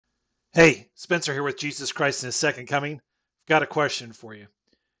Hey, Spencer here with Jesus Christ and His Second Coming. I've got a question for you.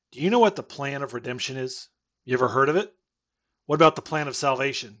 Do you know what the plan of redemption is? You ever heard of it? What about the plan of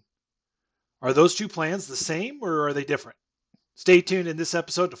salvation? Are those two plans the same or are they different? Stay tuned in this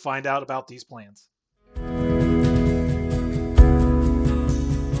episode to find out about these plans.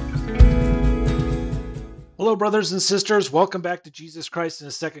 Hello, brothers and sisters. Welcome back to Jesus Christ and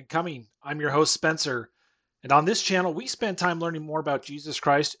His Second Coming. I'm your host, Spencer. And on this channel, we spend time learning more about Jesus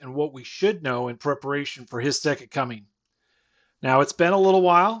Christ and what we should know in preparation for His second coming. Now, it's been a little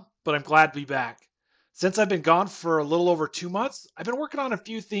while, but I'm glad to be back. Since I've been gone for a little over 2 months, I've been working on a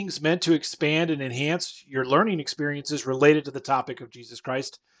few things meant to expand and enhance your learning experiences related to the topic of Jesus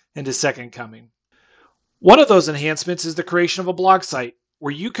Christ and His second coming. One of those enhancements is the creation of a blog site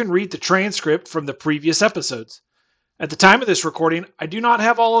where you can read the transcript from the previous episodes. At the time of this recording, I do not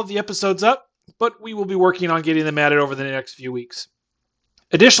have all of the episodes up, but we will be working on getting them added over the next few weeks.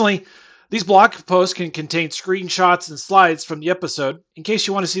 Additionally, these blog posts can contain screenshots and slides from the episode in case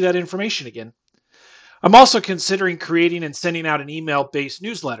you want to see that information again. I'm also considering creating and sending out an email-based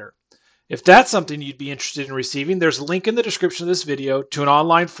newsletter. If that's something you'd be interested in receiving, there's a link in the description of this video to an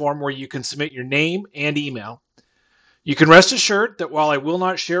online form where you can submit your name and email. You can rest assured that while I will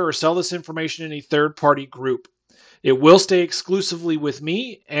not share or sell this information in a third-party group, it will stay exclusively with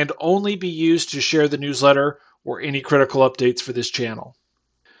me and only be used to share the newsletter or any critical updates for this channel.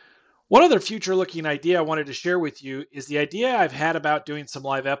 One other future-looking idea I wanted to share with you is the idea I've had about doing some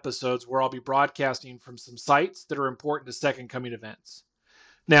live episodes where I'll be broadcasting from some sites that are important to Second Coming events.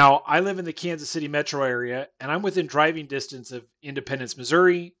 Now, I live in the Kansas City metro area, and I'm within driving distance of Independence,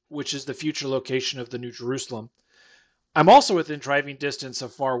 Missouri, which is the future location of the New Jerusalem. I'm also within driving distance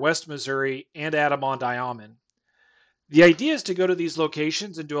of Far West, Missouri, and Adam-on-Diamond. The idea is to go to these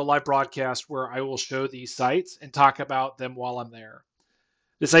locations and do a live broadcast where I will show these sites and talk about them while I'm there.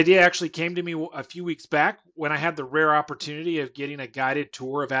 This idea actually came to me a few weeks back when I had the rare opportunity of getting a guided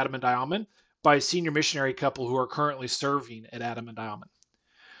tour of Adam-on-Diamond by a senior missionary couple who are currently serving at Adam-on-Diamond.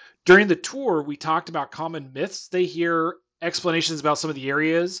 During the tour, we talked about common myths they hear, explanations about some of the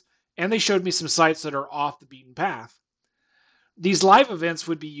areas, and they showed me some sites that are off the beaten path. These live events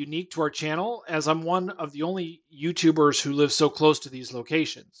would be unique to our channel as I'm one of the only YouTubers who live so close to these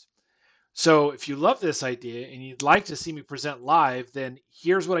locations. So if you love this idea and you'd like to see me present live, then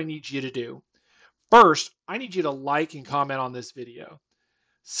here's what I need you to do. First, I need you to like and comment on this video.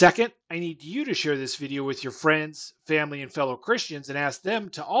 Second, I need you to share this video with your friends, family, and fellow Christians and ask them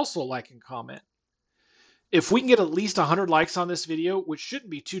to also like and comment. If we can get at least 100 likes on this video, which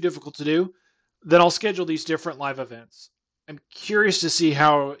shouldn't be too difficult to do, then I'll schedule these different live events. I'm curious to see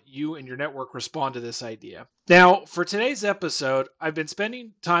how you and your network respond to this idea. Now, for today's episode, I've been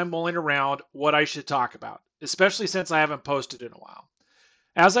spending time mulling around what I should talk about, especially since I haven't posted in a while.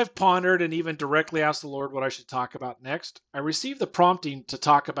 As I've pondered and even directly asked the Lord what I should talk about next, I received the prompting to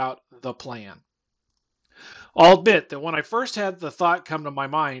talk about the plan. I'll admit that when I first had the thought come to my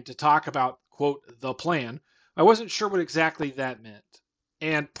mind to talk about, quote, the plan, I wasn't sure what exactly that meant.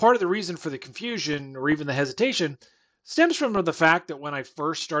 And part of the reason for the confusion or even the hesitation stems from the fact that when I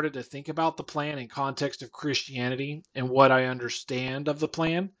first started to think about the plan in context of Christianity and what I understand of the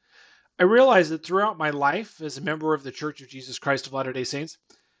plan, I realized that throughout my life as a member of the Church of Jesus Christ of Latter-day Saints,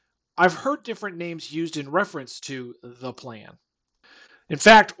 I've heard different names used in reference to the plan. In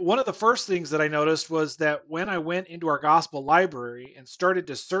fact, one of the first things that I noticed was that when I went into our gospel library and started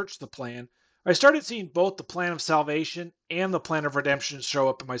to search the plan, I started seeing both the plan of salvation and the plan of redemption show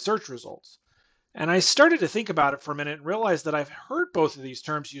up in my search results. And I started to think about it for a minute and realized that I've heard both of these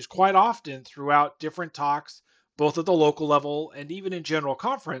terms used quite often throughout different talks, both at the local level and even in general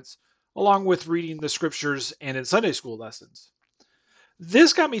conference, along with reading the scriptures and in Sunday school lessons.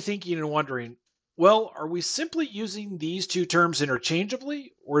 This got me thinking and wondering, well, are we simply using these two terms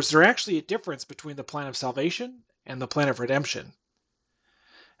interchangeably, or is there actually a difference between the plan of salvation and the plan of redemption?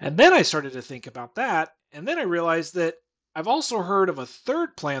 And then I started to think about that, and then I realized that I've also heard of a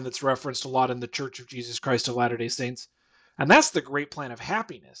third plan that's referenced a lot in the Church of Jesus Christ of Latter-day Saints, and that's the great plan of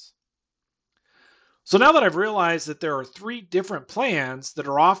happiness. So now that I've realized that there are three different plans that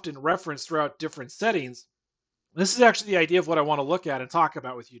are often referenced throughout different settings, this is actually the idea of what I want to look at and talk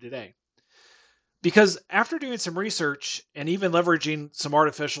about with you today. Because after doing some research and even leveraging some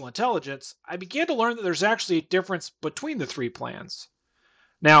artificial intelligence, I began to learn that there's actually a difference between the three plans.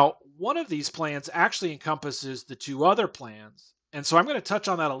 Now, one of these plans actually encompasses the two other plans, and so I'm going to touch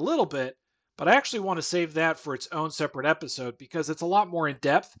on that a little bit, but I actually want to save that for its own separate episode because it's a lot more in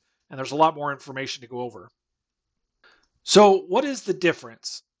depth and there's a lot more information to go over. So, what is the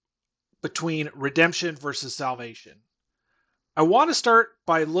difference between redemption versus salvation? I want to start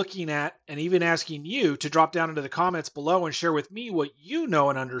by looking at and even asking you to drop down into the comments below and share with me what you know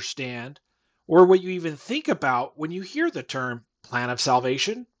and understand, or what you even think about when you hear the term plan of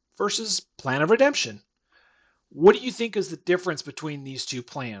salvation versus plan of redemption. What do you think is the difference between these two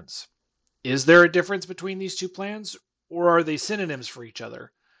plans? Is there a difference between these two plans, or are they synonyms for each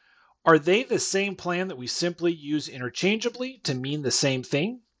other? Are they the same plan that we simply use interchangeably to mean the same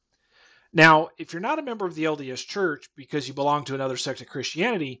thing? Now, if you're not a member of the LDS Church because you belong to another sect of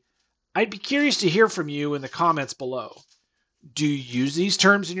Christianity, I'd be curious to hear from you in the comments below. Do you use these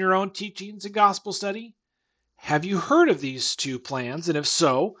terms in your own teachings and gospel study? Have you heard of these two plans? And if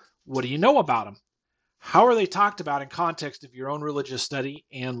so, what do you know about them? How are they talked about in context of your own religious study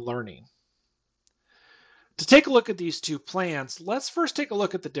and learning? To take a look at these two plans, let's first take a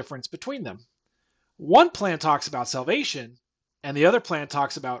look at the difference between them. One plan talks about salvation, and the other plan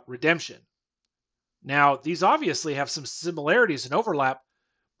talks about redemption. Now, these obviously have some similarities and overlap,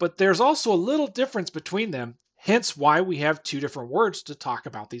 but there's also a little difference between them, hence why we have two different words to talk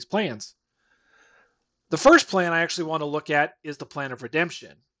about these plans. The first plan I actually want to look at is the plan of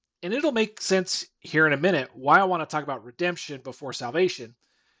redemption. And it'll make sense here in a minute why I want to talk about redemption before salvation,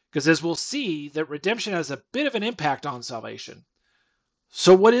 because as we'll see, that redemption has a bit of an impact on salvation.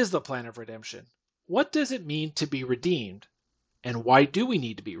 So what is the plan of redemption? What does it mean to be redeemed? And why do we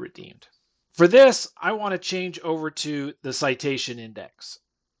need to be redeemed? For this, I want to change over to the citation index.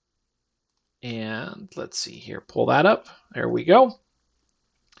 And let's see here, pull that up. There we go.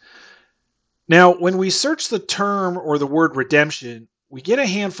 Now, when we search the term or the word redemption, we get a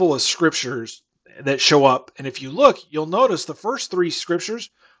handful of scriptures that show up. And if you look, you'll notice the first three scriptures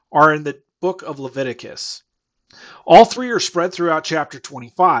are in the book of Leviticus. All three are spread throughout chapter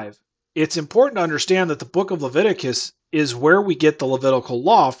 25. It's important to understand that the book of Leviticus is where we get the Levitical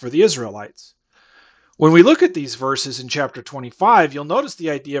law for the Israelites. When we look at these verses in chapter 25, you'll notice the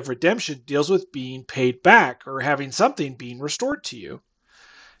idea of redemption deals with being paid back or having something being restored to you.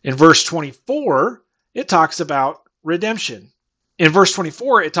 In verse 24, it talks about redemption. In verse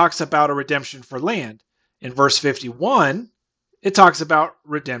 24, it talks about a redemption for land. In verse 51, it talks about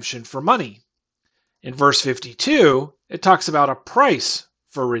redemption for money. In verse 52, it talks about a price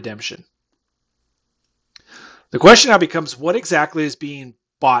for redemption. The question now becomes, what exactly is being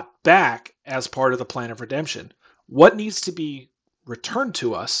bought back as part of the plan of redemption? What needs to be returned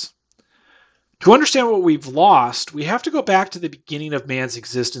to us? To understand what we've lost, we have to go back to the beginning of man's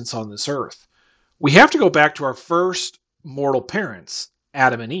existence on this earth. We have to go back to our first mortal parents,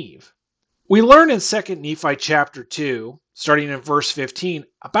 Adam and Eve. We learn in 2 Nephi chapter 2, starting in verse 15,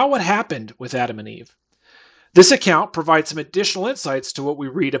 about what happened with Adam and Eve. This account provides some additional insights to what we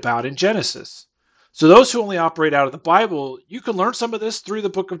read about in Genesis. So those who only operate out of the Bible, you can learn some of this through the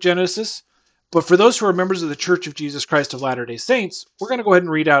book of Genesis. But for those who are members of the Church of Jesus Christ of Latter-day Saints, we're going to go ahead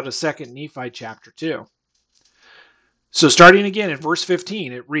and read out of 2 Nephi chapter 2. So starting again in verse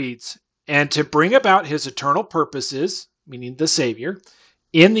 15, it reads, "And to bring about his eternal purposes," meaning the Savior,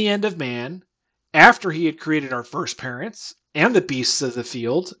 "in the end of man, after he had created our first parents, and the beasts of the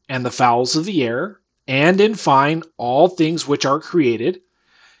field, and the fowls of the air, and in fine all things which are created,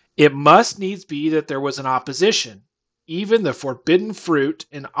 it must needs be that there was an opposition, even the forbidden fruit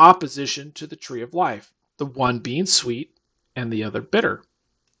in opposition to the tree of life, the one being sweet and the other bitter.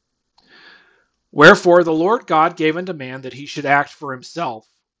 Wherefore the Lord God gave unto man that he should act for himself.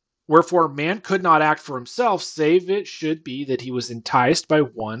 Wherefore man could not act for himself, save it should be that he was enticed by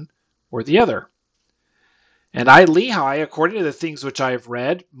one or the other. And I, Lehi, according to the things which I have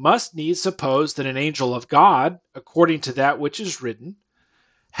read, must needs suppose that an angel of God, according to that which is written,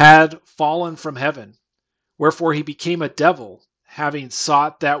 had fallen from heaven. Wherefore he became a devil, having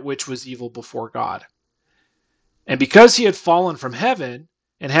sought that which was evil before God. And because he had fallen from heaven,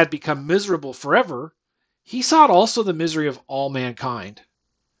 and had become miserable forever, he sought also the misery of all mankind.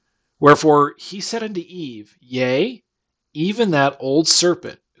 Wherefore he said unto Eve, Yea, even that old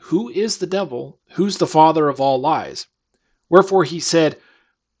serpent, who is the devil, who's the father of all lies. Wherefore he said,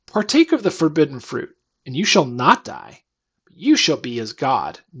 Partake of the forbidden fruit, and you shall not die, but you shall be as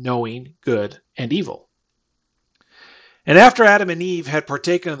God, knowing good and evil. And after Adam and Eve had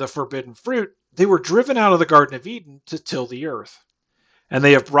partaken of the forbidden fruit, they were driven out of the Garden of Eden to till the earth. And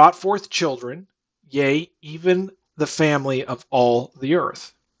they have brought forth children, yea, even the family of all the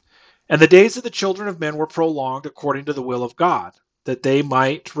earth. And the days of the children of men were prolonged according to the will of God, that they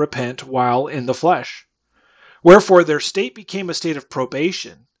might repent while in the flesh. Wherefore their state became a state of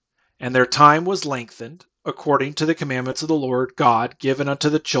probation, and their time was lengthened, according to the commandments of the Lord God given unto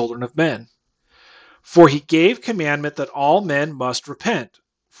the children of men. For he gave commandment that all men must repent,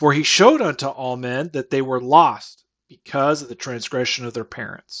 for he showed unto all men that they were lost, because of the transgression of their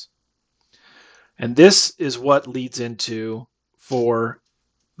parents. And this is what leads into for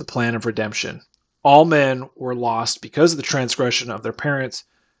the plan of redemption. All men were lost because of the transgression of their parents,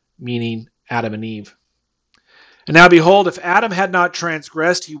 meaning Adam and Eve. And now behold, if Adam had not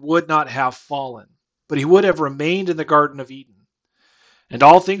transgressed, he would not have fallen, but he would have remained in the Garden of Eden. And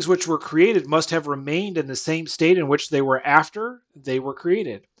all things which were created must have remained in the same state in which they were after they were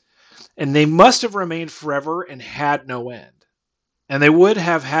created. And they must have remained forever and had no end. And they would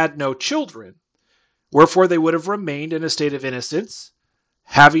have had no children, wherefore they would have remained in a state of innocence,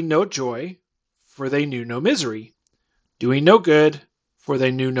 having no joy, for they knew no misery, doing no good, for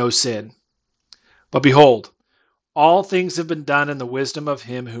they knew no sin. But behold, all things have been done in the wisdom of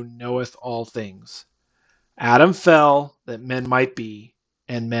him who knoweth all things. Adam fell that men might be,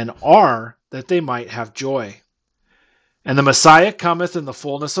 and men are that they might have joy. And the Messiah cometh in the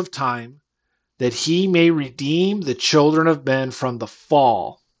fullness of time, that he may redeem the children of men from the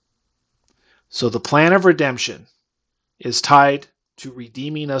fall. So the plan of redemption is tied to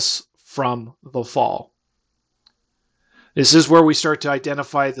redeeming us from the fall. This is where we start to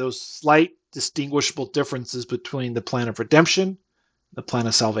identify those slight distinguishable differences between the plan of redemption and the plan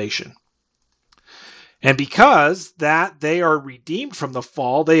of salvation. And because that they are redeemed from the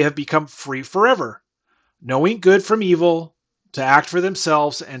fall, they have become free forever, knowing good from evil, to act for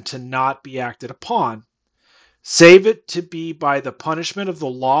themselves and to not be acted upon, save it to be by the punishment of the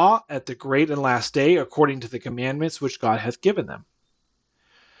law at the great and last day, according to the commandments which God hath given them.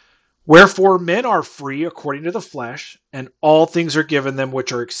 Wherefore men are free according to the flesh, and all things are given them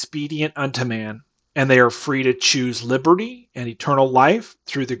which are expedient unto man, and they are free to choose liberty and eternal life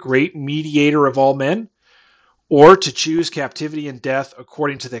through the great mediator of all men, or to choose captivity and death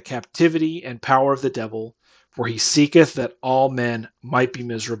according to the captivity and power of the devil, for he seeketh that all men might be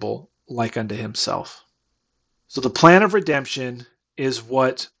miserable like unto himself. So the plan of redemption is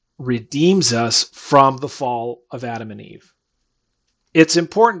what redeems us from the fall of Adam and Eve. It's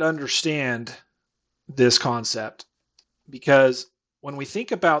important to understand this concept because when we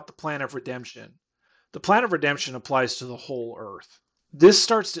think about the plan of redemption applies to the whole earth. This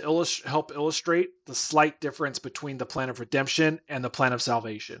starts to help illustrate the slight difference between the plan of redemption and the plan of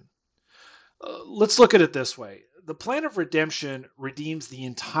salvation. Let's look at it this way. The plan of redemption redeems the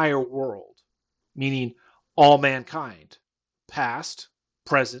entire world, meaning all mankind, past,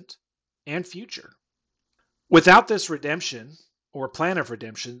 present, and future. Without this redemption, or plan of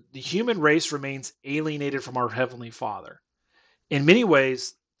redemption, the human race remains alienated from our Heavenly Father. In many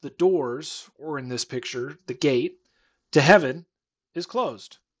ways, the doors, or in this picture, the gate, to heaven is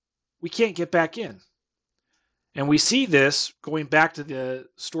closed. We can't get back in. And we see this going back to the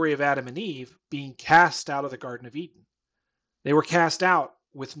story of Adam and Eve being cast out of the Garden of Eden. They were cast out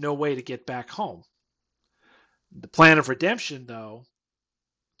with no way to get back home. The plan of redemption, though,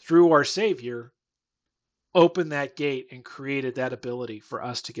 through our Savior, opened that gate and created that ability for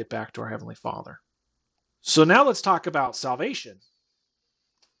us to get back to our Heavenly Father. So now let's talk about salvation.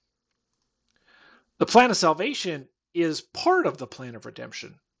 The plan of salvation is part of the plan of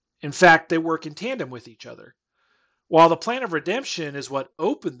redemption. In fact, they work in tandem with each other. While the plan of redemption is what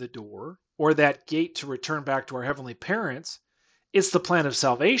opened the door, or that gate to return back to our heavenly parents, it's the plan of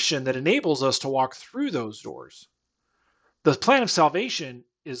salvation that enables us to walk through those doors. The plan of salvation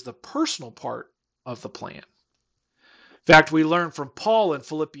is the personal part of the plan. In fact, we learn from Paul in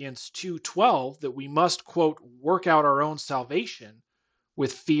Philippians 2:12 that we must, quote, work out our own salvation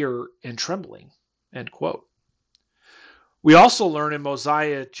with fear and trembling, end quote. We also learn in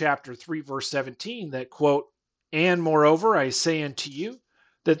Mosiah chapter 3, verse 17 that, quote, and moreover, I say unto you,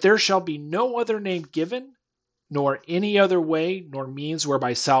 that there shall be no other name given, nor any other way, nor means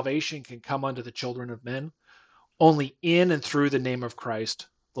whereby salvation can come unto the children of men, only in and through the name of Christ,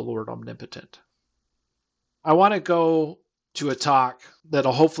 the Lord omnipotent. I want to go to a talk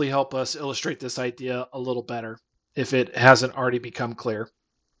that'll hopefully help us illustrate this idea a little better, if it hasn't already become clear.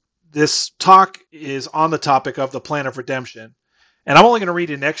 This talk is on the topic of the plan of redemption. And I'm only going to read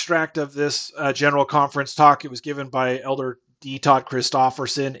an extract of this general conference talk. It was given by Elder D. Todd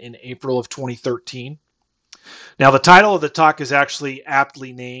Christofferson in April of 2013. Now, the title of the talk is actually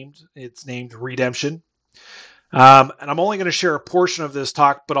aptly named. It's named Redemption. And I'm only going to share a portion of this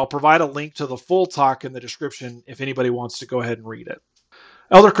talk, but I'll provide a link to the full talk in the description if anybody wants to go ahead and read it.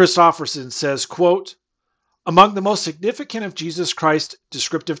 Elder Christofferson says, quote, among the most significant of Jesus Christ's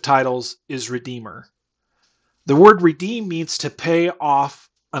descriptive titles is Redeemer. The word redeem means to pay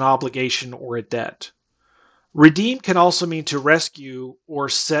off an obligation or a debt. Redeem can also mean to rescue or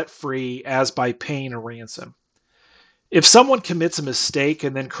set free as by paying a ransom. If someone commits a mistake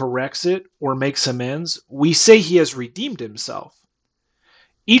and then corrects it or makes amends, we say he has redeemed himself.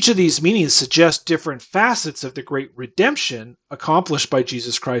 Each of these meanings suggests different facets of the great redemption accomplished by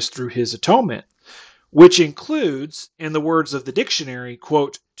Jesus Christ through his atonement, which includes, in the words of the dictionary,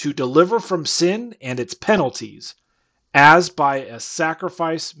 quote, to deliver from sin and its penalties, as by a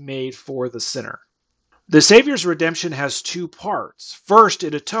sacrifice made for the sinner. The Savior's redemption has two parts. First,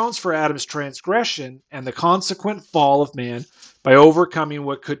 it atones for Adam's transgression and the consequent fall of man by overcoming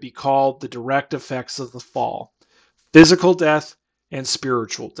what could be called the direct effects of the fall: physical death and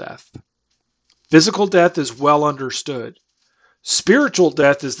spiritual death. Physical death is well understood. Spiritual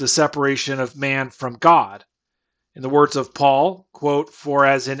death is the separation of man from God. In the words of Paul, quote, for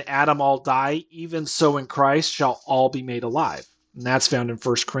as in Adam all die, even so in Christ shall all be made alive. And that's found in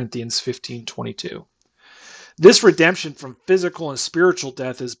 1 Corinthians 15:22. This redemption from physical and spiritual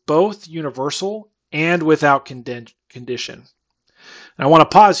death is both universal and without condition. And I want to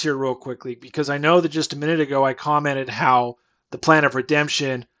pause here real quickly because I know that just a minute ago I commented how the plan of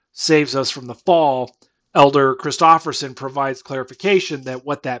redemption saves us from the fall. Elder Christofferson provides clarification that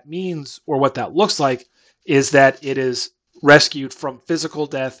what that means or what that looks like is that it is rescued from physical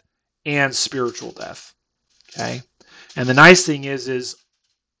death and spiritual death. Okay? And the nice thing is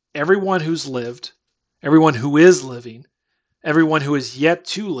everyone who's lived, everyone who is living, everyone who is yet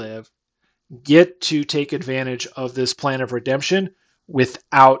to live, get to take advantage of this plan of redemption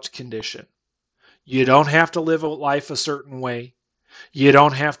without condition. You don't have to live a life a certain way. You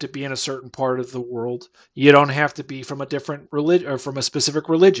don't have to be in a certain part of the world. You don't have to be from a different religion or from a specific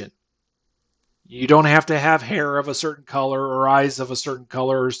religion. You don't have to have hair of a certain color or eyes of a certain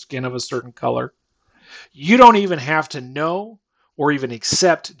color or skin of a certain color. You don't even have to know or even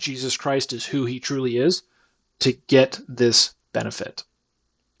accept Jesus Christ as who he truly is to get this benefit,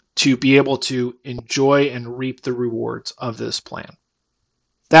 to be able to enjoy and reap the rewards of this plan.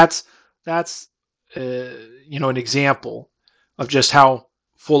 That's an example of just how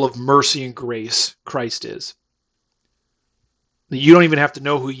full of mercy and grace Christ is. You don't even have to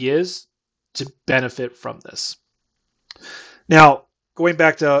know who he is to benefit from this. Now, going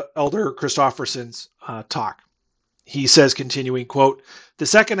back to Elder Christofferson's talk, he says, continuing, quote, the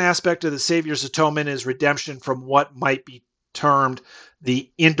second aspect of the Savior's atonement is redemption from what might be termed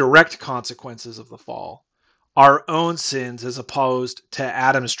the indirect consequences of the fall, our own sins as opposed to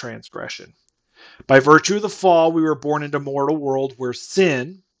Adam's transgression. By virtue of the fall, we were born into a mortal world where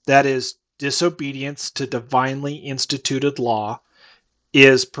sin, that is, disobedience to divinely instituted law,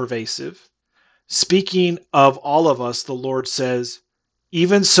 is pervasive. Speaking of all of us, the Lord says,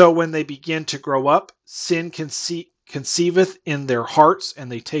 even so when they begin to grow up, sin conceiveth in their hearts,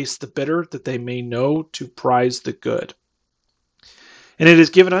 and they taste the bitter, that they may know to prize the good. And it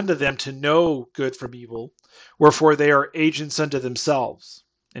is given unto them to know good from evil, wherefore they are agents unto themselves.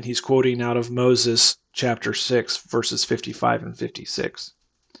 And he's quoting out of Moses chapter 6, verses 55 and 56.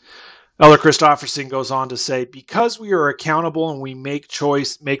 Elder Christofferson goes on to say, because we are accountable and we make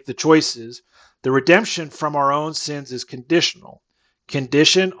the choices, the redemption from our own sins is conditional.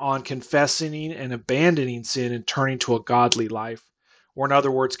 Conditioned on confessing and abandoning sin and turning to a godly life, or in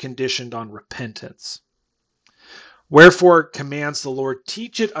other words, conditioned on repentance. Wherefore commands the Lord,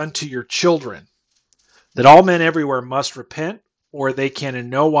 teach it unto your children, that all men everywhere must repent, or they can in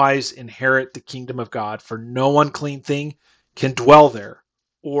no wise inherit the kingdom of God, for no unclean thing can dwell there,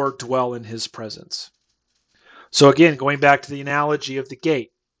 or dwell in his presence. So again, going back to the analogy of the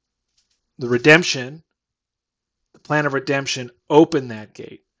gate, the redemption, the plan of redemption opened that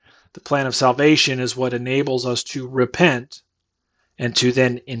gate. The plan of salvation is what enables us to repent and to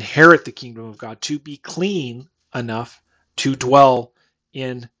then inherit the kingdom of God, to be clean enough to dwell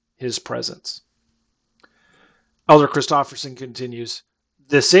in his presence. Elder Christofferson continues,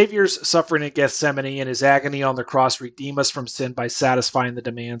 the Savior's suffering at Gethsemane and his agony on the cross redeem us from sin by satisfying the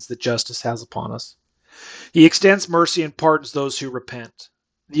demands that justice has upon us. He extends mercy and pardons those who repent.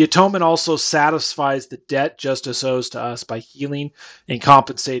 The atonement also satisfies the debt justice owes to us by healing and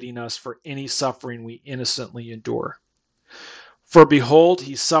compensating us for any suffering we innocently endure. For behold,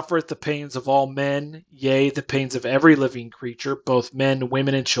 he suffereth the pains of all men, yea, the pains of every living creature, both men,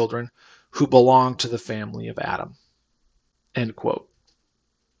 women, and children, who belong to the family of Adam. End quote.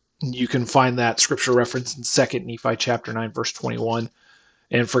 You can find that scripture reference in 2 Nephi chapter 9, verse 21.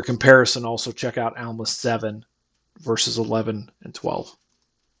 And for comparison, also check out Alma 7, verses 11 and 12.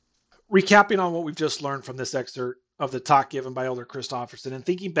 Recapping on what we've just learned from this excerpt of the talk given by Elder Christofferson and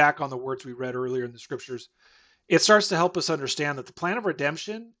thinking back on the words we read earlier in the scriptures, it starts to help us understand that the plan of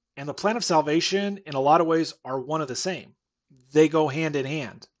redemption and the plan of salvation in a lot of ways are one of the same. they go hand in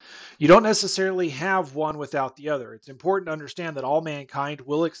hand. You don't necessarily have one without the other. It's important to understand that all mankind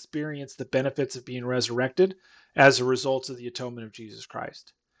will experience the benefits of being resurrected as a result of the atonement of Jesus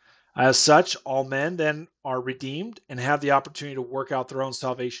Christ. As such, all men then are redeemed and have the opportunity to work out their own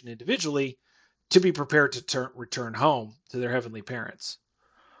salvation individually to be prepared to return home to their heavenly parents.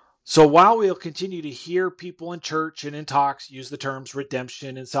 So while we'll continue to hear people in church and in talks use the terms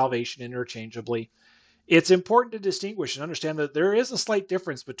redemption and salvation interchangeably, it's important to distinguish and understand that there is a slight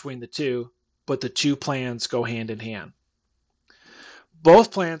difference between the two, but the two plans go hand in hand.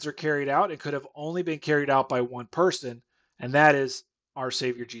 Both plans are carried out and could have only been carried out by one person, and that is our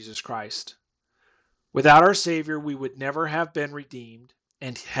Savior Jesus Christ. Without our Savior, we would never have been redeemed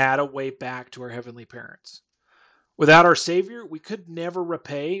and had a way back to our heavenly parents. Without our Savior, we could never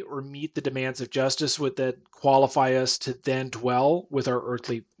repay or meet the demands of justice that qualify us to then dwell with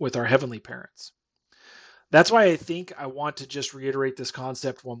our heavenly parents. That's why I think I want to just reiterate this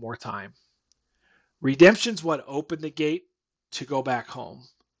concept one more time. Redemption's what opened the gate to go back home,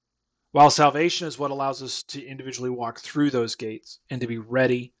 while salvation is what allows us to individually walk through those gates and to be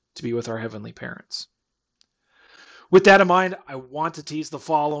ready to be with our heavenly parents. With that in mind, I want to tease the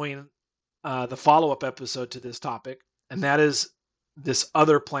follow-up episode to this topic, and that is this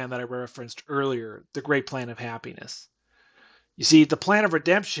other plan that I referenced earlier, the great plan of happiness. You see, the plan of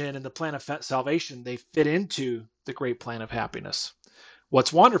redemption and the plan of salvation, they fit into the great plan of happiness.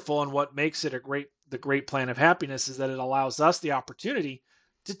 What's wonderful and what makes it the great plan of happiness is that it allows us the opportunity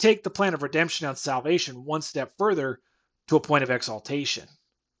to take the plan of redemption and salvation one step further to a point of exaltation.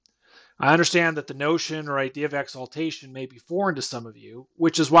 I understand that the notion or idea of exaltation may be foreign to some of you,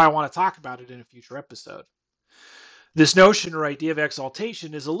 which is why I want to talk about it in a future episode. This notion or idea of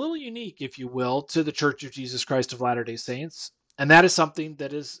exaltation is a little unique, if you will, to the Church of Jesus Christ of Latter-day Saints, and that is something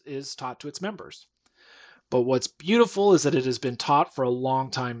that is taught to its members. But what's beautiful is that it has been taught for a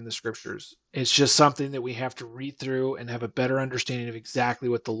long time in the scriptures. It's just something that we have to read through and have a better understanding of exactly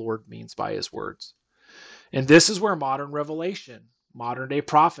what the Lord means by his words. And this is where modern revelation, modern day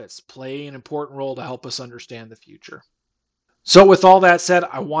prophets play an important role to help us understand the future. So with all that said,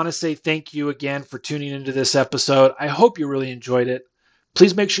 I want to say thank you again for tuning into this episode. I hope you really enjoyed it.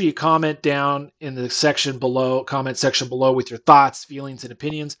 Please make sure you comment down in the comment section below with your thoughts, feelings, and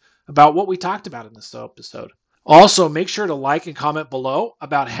opinions about what we talked about in this episode. Also, make sure to like and comment below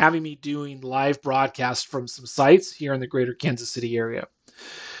about having me doing live broadcasts from some sites here in the greater Kansas City area.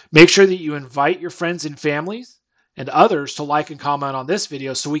 Make sure that you invite your friends and families and others to like and comment on this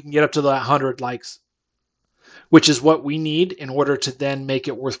video so we can get up to the 100 likes, which is what we need in order to then make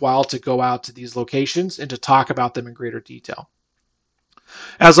it worthwhile to go out to these locations and to talk about them in greater detail.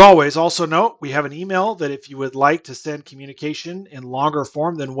 As always, also note, we have an email that if you would like to send communication in longer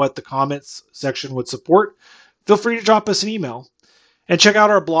form than what the comments section would support, feel free to drop us an email. And check out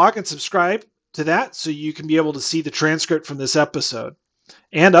our blog and subscribe to that so you can be able to see the transcript from this episode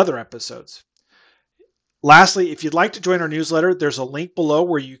and other episodes. Lastly, if you'd like to join our newsletter, there's a link below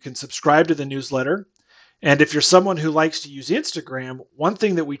where you can subscribe to the newsletter. And if you're someone who likes to use Instagram, one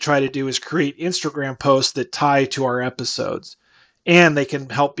thing that we try to do is create Instagram posts that tie to our episodes. And they can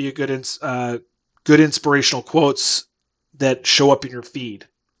help be a good inspirational quotes that show up in your feed.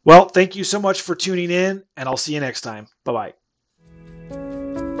 Well, thank you so much for tuning in, and I'll see you next time. Bye-bye.